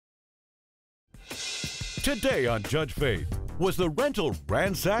Today on Judge Faith, was the rental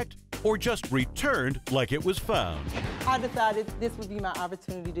ransacked or just returned like it was found? I decided this would be my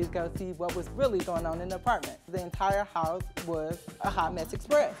opportunity to go see what was really going on in the apartment. The entire house was a hot mess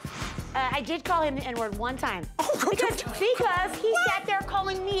express. I did call him the N-word one time. Oh, because he sat there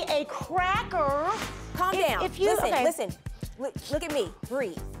calling me a cracker. Calm down. If you, listen. Look at me.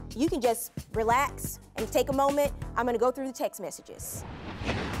 Breathe. You can just relax and take a moment. I'm going to go through the text messages.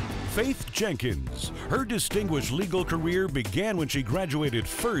 Faith Jenkins. Her distinguished legal career began when she graduated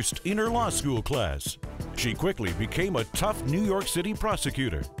first in her law school class. She quickly became a tough New York City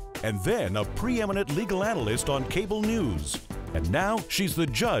prosecutor and then a preeminent legal analyst on cable news. And now she's the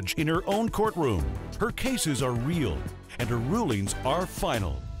judge in her own courtroom. Her cases are real and her rulings are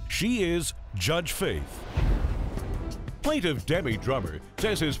final. She is Judge Faith. Plaintiff Demi Drummer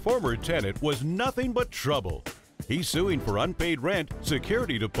says his former tenant was nothing but trouble. He's suing for unpaid rent,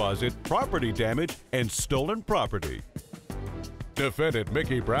 security deposit, property damage, and stolen property. Defendant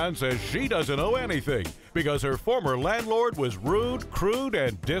Mickey Brown says she doesn't owe anything because her former landlord was rude, crude,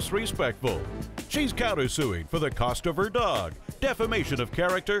 and disrespectful. She's countersuing for the cost of her dog, defamation of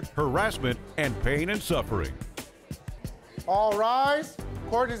character, harassment, and pain and suffering. All rise.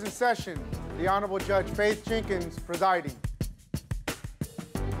 Court is in session. The Honorable Judge Faith Jenkins presiding.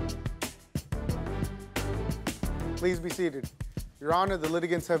 Please be seated. Your Honor, the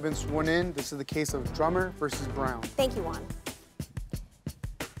litigants have been sworn in. This is the case of Drummer versus Brown. Thank you, Juan.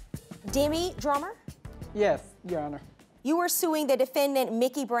 Demi Drummer? Yes, Your Honor. You were suing the defendant,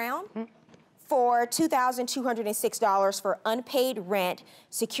 Mickey Brown, for $2,206 for unpaid rent,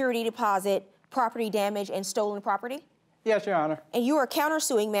 security deposit, property damage, and stolen property? Yes, Your Honor. And you are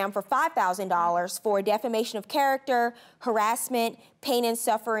countersuing, ma'am, for $5,000 for defamation of character, harassment, pain and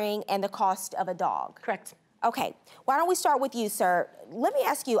suffering, and the cost of a dog. Correct. Okay, why don't we start with you, sir? Let me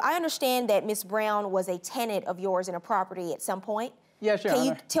ask you, I understand that Ms. Brown was a tenant of yours in a property at some point. Yes, Your Honor.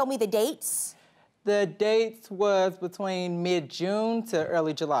 Can you tell me the dates? The dates was between mid-June to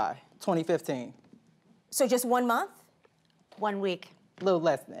early July, 2015. So just 1 month? 1 week. A little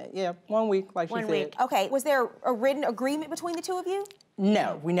less than that, yeah, 1 week, like she said. 1 week. Okay, was there a written agreement between the two of you?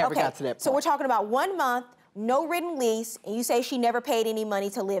 No, we never got to that point. So we're talking about 1 month, no written lease, and you say she never paid any money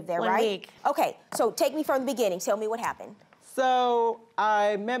to live there, 1 right? week. Okay, so take me from the beginning. Tell me what happened. So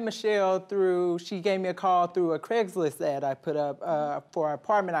I met Michelle through, she gave me a call through a Craigslist ad I put up for an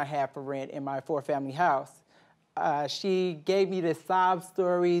apartment I had for rent in my 4-family house. She gave me this sob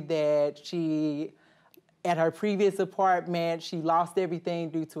story that she, at her previous apartment, she lost everything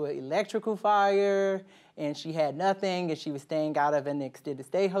due to an electrical fire, and she had nothing, and she was staying out of an extended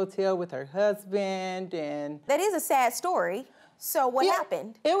stay hotel with her husband, and... That is a sad story. So what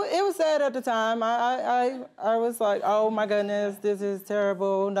happened? It was sad at the time. I was like, oh my goodness, this is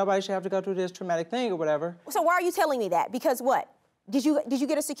terrible. Nobody should have to go through this traumatic thing or whatever. So why are you telling me that? Because what? Did you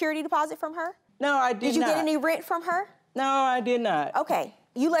get a security deposit from her? No, I did not. Did you get any rent from her? No, I did not. Okay.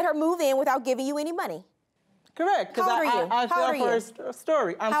 You let her move in without giving you any money? Correct. How old are you? I fell for her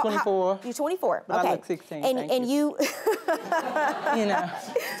story. I'm 24. You're 24. But okay. I look 16. And you you know.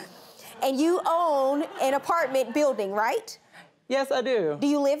 And you own an apartment building, right? Yes, I do. Do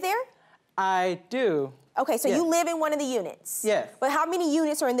you live there? I do. Okay, so you live in one of the units? Yes. But how many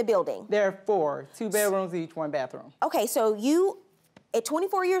units are in the building? There are 4, 2 bedrooms each, 1 bathroom. Okay, so you, at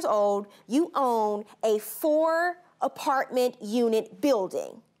 24 years old, you own a 4-apartment unit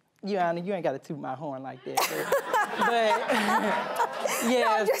building. Your Honor, you ain't got to toot my horn like that. But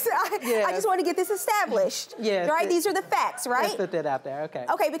yes. No, I just want to get this established. Yes. Right? These are the facts, right? Let's put that out there, okay.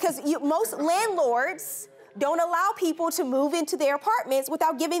 Okay, because most landlords don't allow people to move into their apartments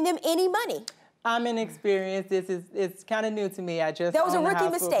without giving them any money. I'm inexperienced. It's kind of new to me. I just That was a owned the rookie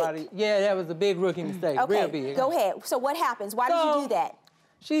house for mistake. Yeah, that was a big rookie mistake. Okay, Real big. go ahead. So what happens? Why did you do that?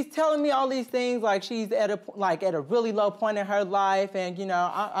 She's telling me all these things like she's at a really low point in her life, and you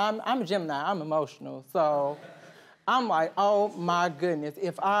know I'm a Gemini. I'm emotional, so I'm like, oh my goodness,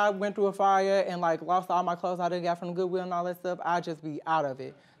 if I went through a fire and like lost all my clothes I done got from Goodwill and all that stuff, I'd just be out of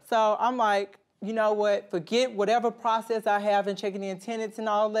it. So I'm like, you know what? Forget whatever process I have in checking in tenants and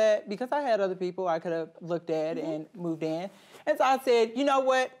all that, because I had other people I could have looked at and moved in. And so I said, you know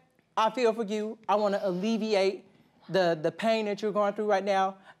what? I feel for you. I want to alleviate the pain that you're going through right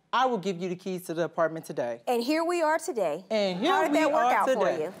now. I will give you the keys to the apartment today. And here we are today. And here How did that work out for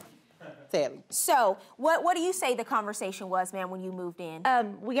today. you? Sadly. So, what do you say the conversation was, ma'am, when you moved in?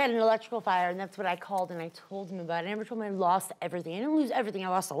 We had an electrical fire, and that's what I called, and I told him about it. I never told him I lost everything. I didn't lose everything. I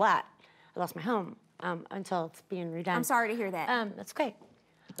lost a lot. I lost my home until it's being redone. I'm sorry to hear that. That's okay.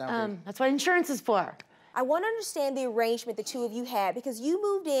 That's what insurance is for. I want to understand the arrangement the two of you had, because you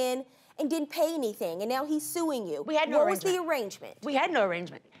moved in and didn't pay anything, and now he's suing you. We had no arrangement. What was the arrangement? We had no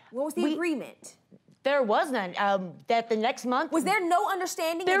arrangement. What was the agreement? There was none. That the next month... Was there no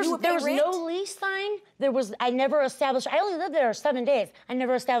understanding that you would pay rent? There was no lease signed. I never established... I only lived there 7 days. I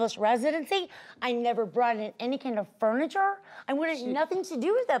never established residency. I never brought in any kind of furniture. I wanted nothing to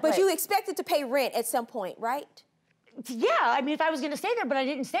do with that place. But you expected to pay rent at some point, right? Yeah, I mean, if I was gonna stay there, but I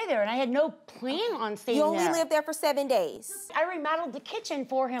didn't stay there, and I had no plan on staying there. You only lived there for 7 days? I remodeled the kitchen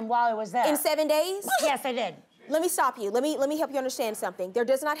for him while I was there. In 7 days? Yes, I did. Let me stop you. Let me help you understand something. There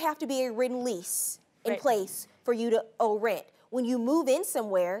does not have to be a written lease in place for you to owe rent. When you move in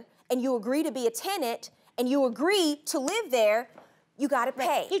somewhere and you agree to be a tenant and you agree to live there, you gotta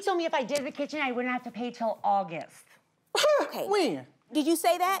pay. He told me if I did the kitchen, I wouldn't have to pay till August. Okay. When? Did you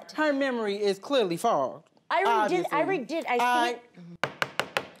say that? Her memory is clearly fogged. I redid.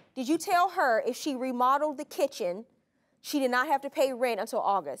 Did you tell her if she remodeled the kitchen, she did not have to pay rent until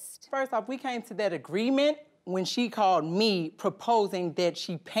August? First off, we came to that agreement when she called me proposing that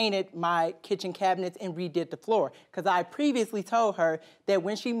she painted my kitchen cabinets and redid the floor. Because I previously told her that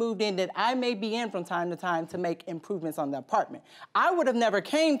when she moved in that I may be in from time to time to make improvements on the apartment. I would have never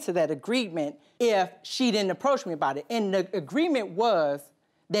came to that agreement if she didn't approach me about it. And the agreement was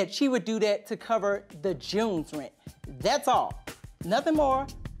that she would do that to cover the June's rent. That's all. Nothing more,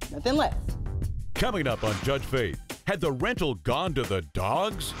 nothing less. Coming up on Judge Faith, had the rental gone to the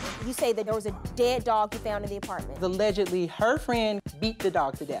dogs? You say that there was a dead dog you found in the apartment. Allegedly, her friend beat the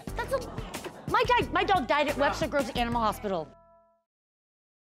dog to death. My dog died at Webster Groves Animal Hospital.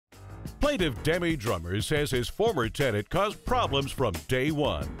 Plaintiff Demi Drummer says his former tenant caused problems from day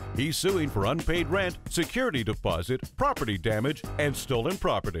one. He's suing for unpaid rent, security deposit, property damage, and stolen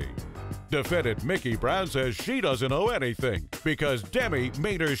property. Defendant Mickey Brown says she doesn't owe anything because Demi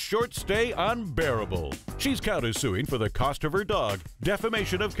made her short stay unbearable. She's countersuing for the cost of her dog,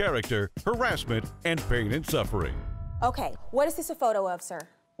 defamation of character, harassment, and pain and suffering. Okay, what is this a photo of, sir?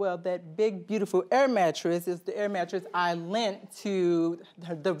 Well, that big, beautiful air mattress is the air mattress I lent to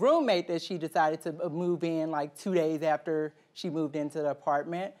the roommate that she decided to move in like 2 days after she moved into the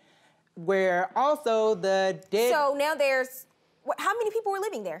apartment, where also the dead... So now there's, how many people were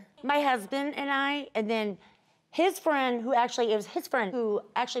living there? My husband and I, and then his friend, who actually, it was his friend who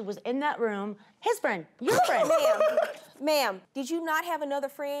actually was in that room, his friend, your friend. Ma'am, did you not have another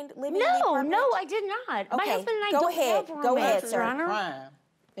friend living in the apartment? No, I did not. Okay, My husband and I go don't ahead. have Go ahead, roommates, sir. Your Honor. crime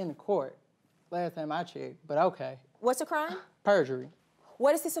in the court. Last time I checked, but okay. What's a crime? Perjury.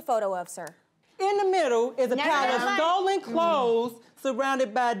 What is this a photo of, sir? In the middle is a pile of stolen clothes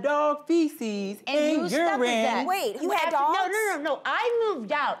surrounded by dog feces and whose stuff is that? urine. Wait, you had dogs? No. I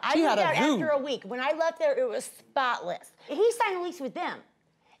moved out. I moved out after a week. When I left there, it was spotless. He signed a lease with them.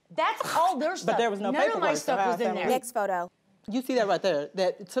 That's all their stuff. But there was no None of my paperwork, so stuff how was is in that there. Next photo. You see that right there?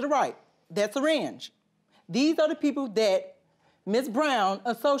 That to the right, that's a range. These are the people that Ms. Brown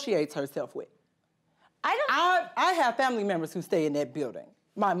associates herself with. I have family members who stay in that building.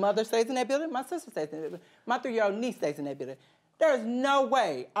 My mother stays in that building, my sister stays in that building, my 3-year-old niece stays in that building. There's no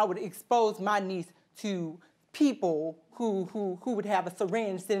way I would expose my niece to people who would have a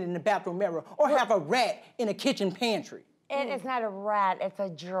syringe sitting in the bathroom mirror or have a rat in a kitchen pantry. And it's not a rat, it's a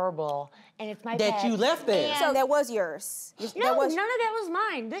gerbil. And it's my That pet. you left there. So that was yours? No, none of that was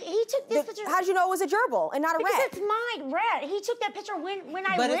mine. He took this picture. How'd you know it was a gerbil and not a because rat? it's my rat. He took that picture when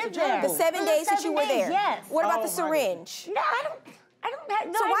I But it's lived a there. gerbil. The 7 For days that 7 you were days, there? Yes. What about Oh, the syringe? No, I don't have,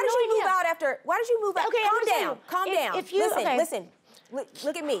 no, So I why have did no you move idea. out after, why did you move out? Okay, I'm Calm gonna down, tell calm you, down. if you- Listen, okay. listen.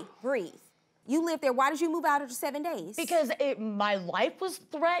 Look at me, breathe. You lived there, why did you move out after 7 days? Because my life was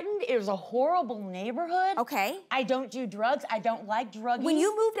threatened. It was a horrible neighborhood. Okay. I don't do drugs. I don't like drugging. When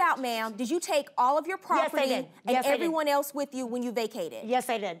you moved out, ma'am, did you take all of your property did. and Yes, I did. everyone else with you when you vacated? Yes,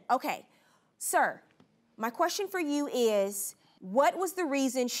 I did. Okay. Sir, my question for you is, what was the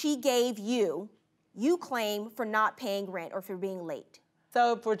reason she gave you claim, for not paying rent or for being late?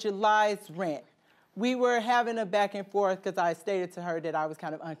 So for July's rent, we were having a back and forth because I stated to her that I was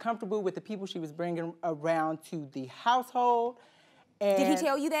kind of uncomfortable with the people she was bringing around to the household. And Did he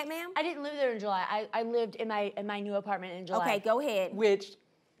tell you that, ma'am? I didn't live there in July. I lived in my new apartment in July. Okay, go ahead. Which,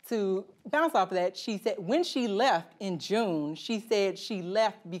 to bounce off of that, she said when she left in June, she said she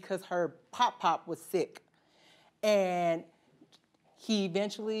left because her pop was sick. And he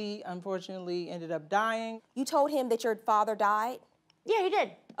eventually, unfortunately, ended up dying. You told him that your father died? Yeah, he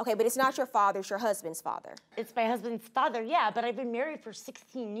did. Okay, but it's not your father, it's your husband's father. It's my husband's father, yeah, but I've been married for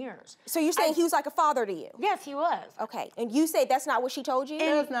 16 years. So you're saying he was like a father to you? Yes, he was. Okay, and you say that's not what she told you?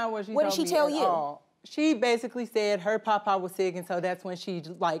 That's not what she told me. What did she tell at you? all. She basically said her papa was sick, and so that's when she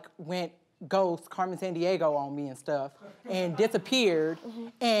went ghost Carmen Sandiego on me and stuff and disappeared.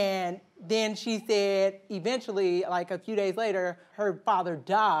 And then she said eventually, like a few days later, her father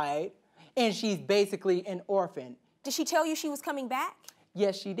died and she's basically an orphan. Did she tell you she was coming back?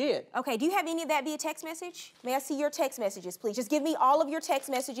 Yes, she did. Okay, do you have any of that via text message? May I see your text messages, please? Just give me all of your text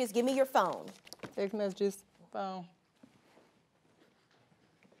messages. Give me your phone. Text messages, phone.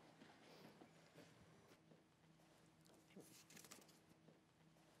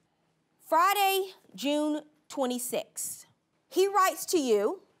 Friday, June 26th. He writes to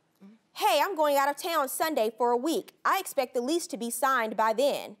you, hey, I'm going out of town Sunday for a week. I expect the lease to be signed by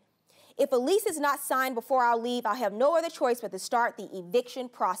then. If a lease is not signed before I leave, I'll have no other choice but to start the eviction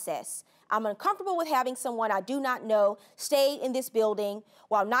process. I'm uncomfortable with having someone I do not know stay in this building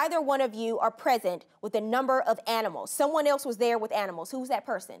while neither one of you are present with a number of animals. Someone else was there with animals. Who's that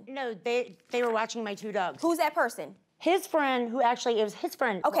person? No, they were watching my 2 dogs. Who's that person? His friend, who actually, it was his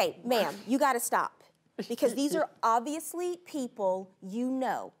friend. Okay, ma'am, you gotta stop. Because these are obviously people you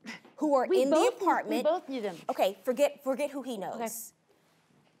know who are in the apartment. We both knew them. Okay, forget who he knows. Okay.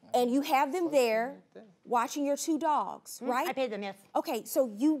 And you have them there watching your 2 dogs, right? I paid them, yes. Okay,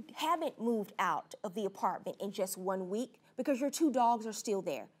 so you haven't moved out of the apartment in just 1 week because your 2 dogs are still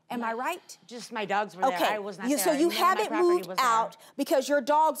there. Am I right? Just my dogs were there. I was not there. So you haven't moved out because your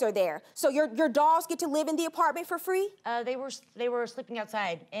dogs are there. So your dogs get to live in the apartment for free? They were sleeping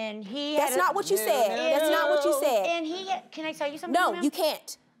outside, and he. That's not what you said. That's not what you said. And he. Can I tell you something? No, you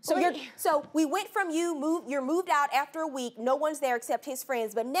can't. So so we went from you're moved out after a week. No one's there except his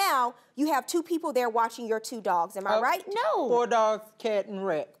friends. But now you have 2 people there watching your 2 dogs. Am I right? No. 4 dogs, cat, and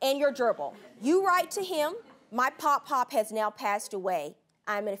rat. And your gerbil. You write to him. My pop has now passed away.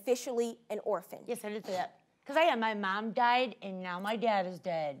 I'm officially an orphan. Yes, I did say that. Because my mom died, and now my dad is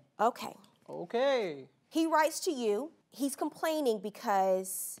dead. Okay. Okay. He writes to you. He's complaining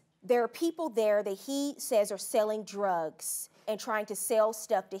because there are people there that he says are selling drugs and trying to sell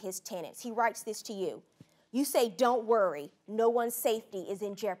stuff to his tenants. He writes this to you. You say, don't worry, no one's safety is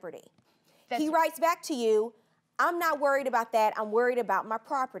in jeopardy. He writes back to you, I'm not worried about that, I'm worried about my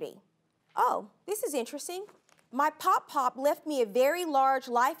property. Oh, this is interesting. My pop left me a very large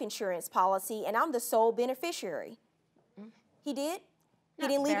life insurance policy and I'm the sole beneficiary. He did? He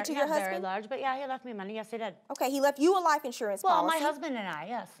didn't leave it to your husband? Not very large, but yeah, he left me money, yes he did. Okay, he left you a life insurance policy. Well, my husband and I,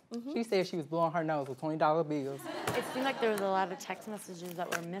 yes. She said she was blowing her nose with $20 bills. It seemed like there was a lot of text messages that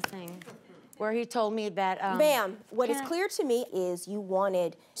were missing where he told me that... Ma'am, what is clear to me is you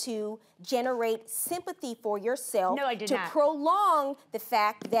wanted to generate sympathy for yourself. No, I did not. To prolong the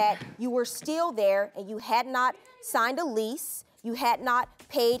fact that you were still there and you had not signed a lease, you had not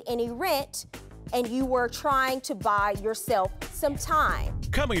paid any rent, and you were trying to buy yourself some time.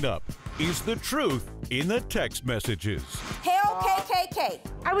 Coming up, is the truth in the text messages? Hell KKK.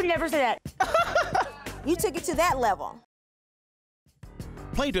 I would never say that. You took it to that level.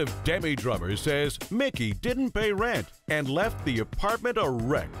 Plaintiff Demi Drummer says Mickey didn't pay rent and left the apartment a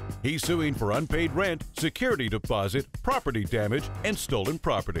wreck. He's suing for unpaid rent, security deposit, property damage, and stolen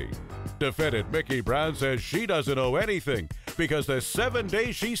property. Defendant Mickey Brown says she doesn't owe anything because the 7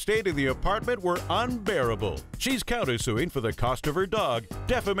 days she stayed in the apartment were unbearable. She's countersuing for the cost of her dog,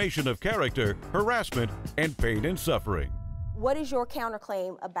 defamation of character, harassment, and pain and suffering. What is your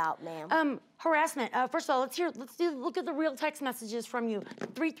counterclaim about, ma'am? Harassment. First of all, look at the real text messages from you.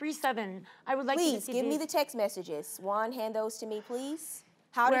 337. I would like to see. Please, give me the text messages. Juan, hand those to me, please.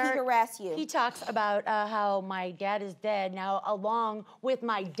 How did he harass you? He talks about how my dad is dead now, along with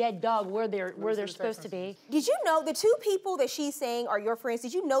my dead dog, where they're supposed to be. Did you know the 2 people that she's saying are your friends?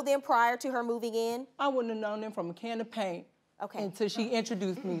 Did you know them prior to her moving in? I wouldn't have known them from a can of paint until she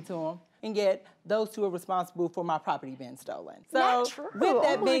introduced me to them. And yet, those 2 are responsible for my property being stolen. So, not true. With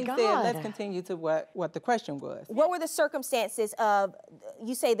that being said, let's continue to what the question was. What were the circumstances of,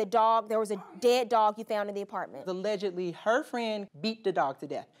 you say the dog, there was a dead dog you found in the apartment? Allegedly, her friend beat the dog to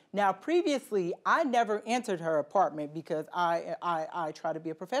death. Now, previously, I never entered her apartment because I try to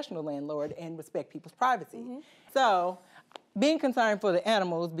be a professional landlord and respect people's privacy. So, being concerned for the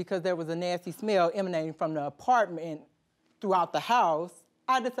animals because there was a nasty smell emanating from the apartment throughout the house,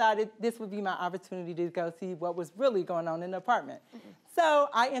 I decided this would be my opportunity to go see what was really going on in the apartment. So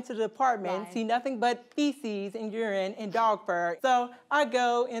I entered the apartment, see nothing but feces and urine and dog fur. So I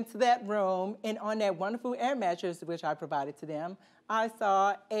go into that room, and on that wonderful air mattress, which I provided to them, I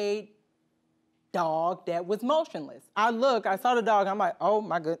saw a dog that was motionless. I saw the dog, I'm like, oh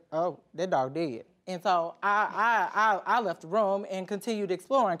my good, oh, that dog dead. And so I left the room and continued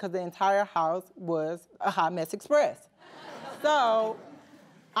exploring because the entire house was a hot mess express. So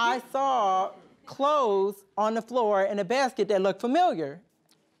I saw clothes on the floor in a basket that looked familiar.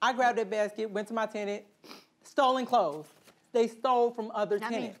 I grabbed that basket, went to my tenant, stolen clothes. They stole from other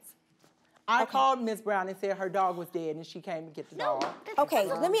tenants. I called Miss Brown and said her dog was dead, and she came to get the dog. Okay,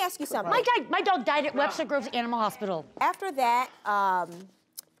 let me ask you something. My dog died at Webster Groves Animal Hospital. After that,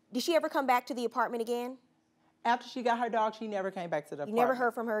 did she ever come back to the apartment again? After she got her dog, she never came back to the apartment. You never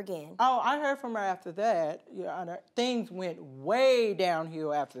heard from her again? Oh, I heard from her after that. Your Honor, things went way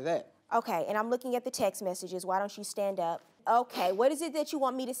downhill after that. Okay, and I'm looking at the text messages. Why don't you stand up? Okay, what is it that you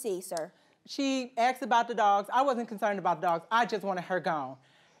want me to see, sir? She asked about the dogs. I wasn't concerned about the dogs. I just wanted her gone.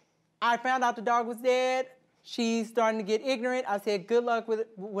 I found out the dog was dead. She's starting to get ignorant. I said, good luck with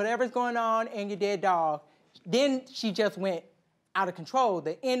whatever's going on and your dead dog. Then she just went out of control.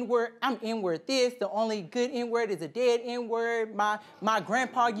 The N-word, I'm N-word this. The only good N-word is a dead N-word. My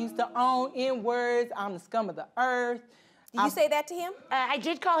grandpa used to own N-words. I'm the scum of the earth. Did you say that to him? I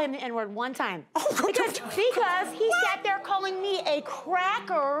did call him the N-word one time. Because he sat there calling me a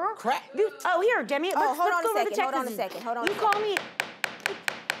cracker. Oh, here, Demi. Hold on a second. You call me...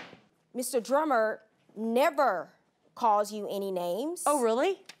 Mr. Drummer never calls you any names. Oh,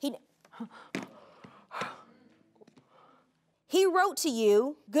 really? He wrote to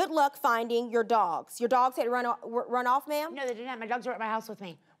you, good luck finding your dogs. Your dogs had run off, ma'am? No, they did not. My dogs were at my house with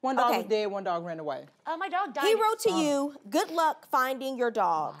me. One dog was dead, one dog ran away. Oh, my dog died. He wrote to you, good luck finding your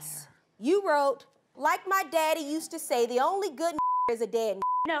dogs. You wrote, like my daddy used to say, the only good is a dead.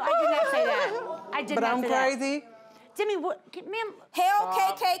 No, I did not say that. I did but not I'm say crazy. That. Demi, what, ma'am? Hell,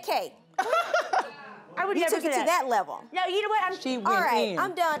 KKK. I would you never took say it to that level. No, you know what? She went all right, in.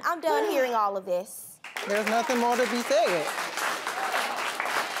 I'm done hearing all of this. There's nothing more to be said.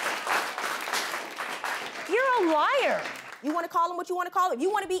 You're a liar. You want to call him what you want to call him. If you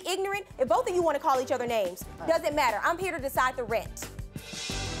want to be ignorant, if both of you want to call each other names, doesn't matter. I'm here to decide the rent.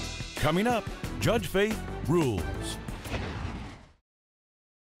 Coming up, Judge Faith rules.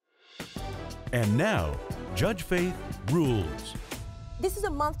 And now, Judge Faith rules. This is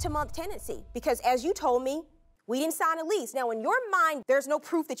a month-to-month tenancy because, as you told me, we didn't sign a lease. Now, in your mind, there's no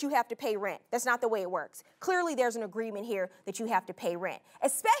proof that you have to pay rent. That's not the way it works. Clearly, there's an agreement here that you have to pay rent,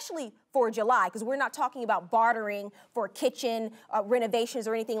 especially for July, because we're not talking about bartering for kitchen renovations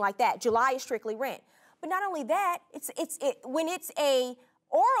or anything like that. July is strictly rent. But not only that, when it's a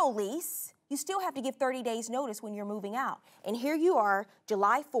oral lease, you still have to give 30 days notice when you're moving out. And here you are,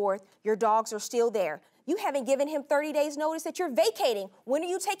 July 4th, your dogs are still there. You haven't given him 30 days notice that you're vacating. When are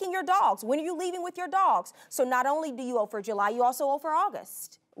you taking your dogs? When are you leaving with your dogs? So not only do you owe for July, you also owe for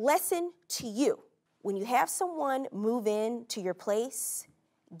August. Lesson to you. When you have someone move in to your place,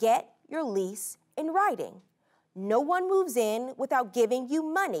 get your lease in writing. No one moves in without giving you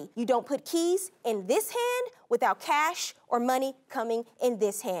money. You don't put keys in this hand without cash or money coming in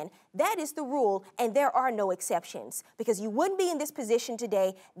this hand. That is the rule, and there are no exceptions, because you wouldn't be in this position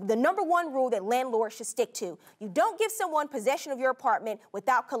today. The #1 rule that landlords should stick to: you don't give someone possession of your apartment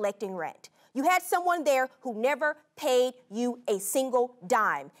without collecting rent. You had someone there who never paid you a single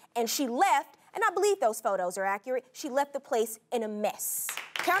dime, and she left, and I believe those photos are accurate, she left the place in a mess.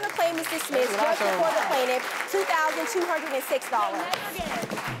 Counterclaim is dismissed. Judge before the plaintiff, $2,206.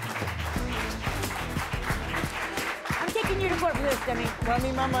 I'm taking you to court for this, Demi. Run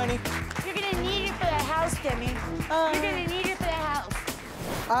me my money. You're gonna need it for the house, Demi. You're gonna need it for the house.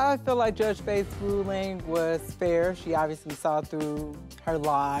 I feel like Judge Faith's ruling was fair. She obviously saw through her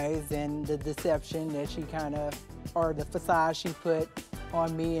lies and the deception that she or the facade she put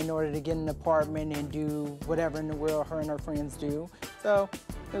on me in order to get an apartment and do whatever in the world her and her friends do. So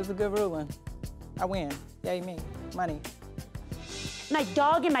it was a good ruling. I win. Yay me. Money. My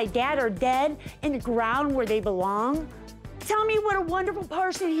dog and my dad are dead in the ground where they belong. Tell me what a wonderful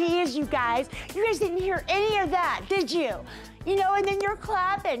person he is, you guys. You guys didn't hear any of that, did you? You know, and then you're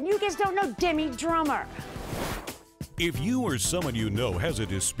clapping. You guys don't know Demi Drummer. If you or someone you know has a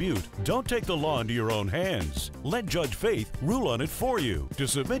dispute, don't take the law into your own hands. Let Judge Faith rule on it for you. To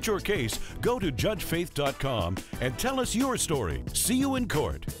submit your case, go to judgefaith.com and tell us your story. See you in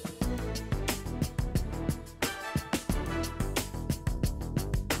court.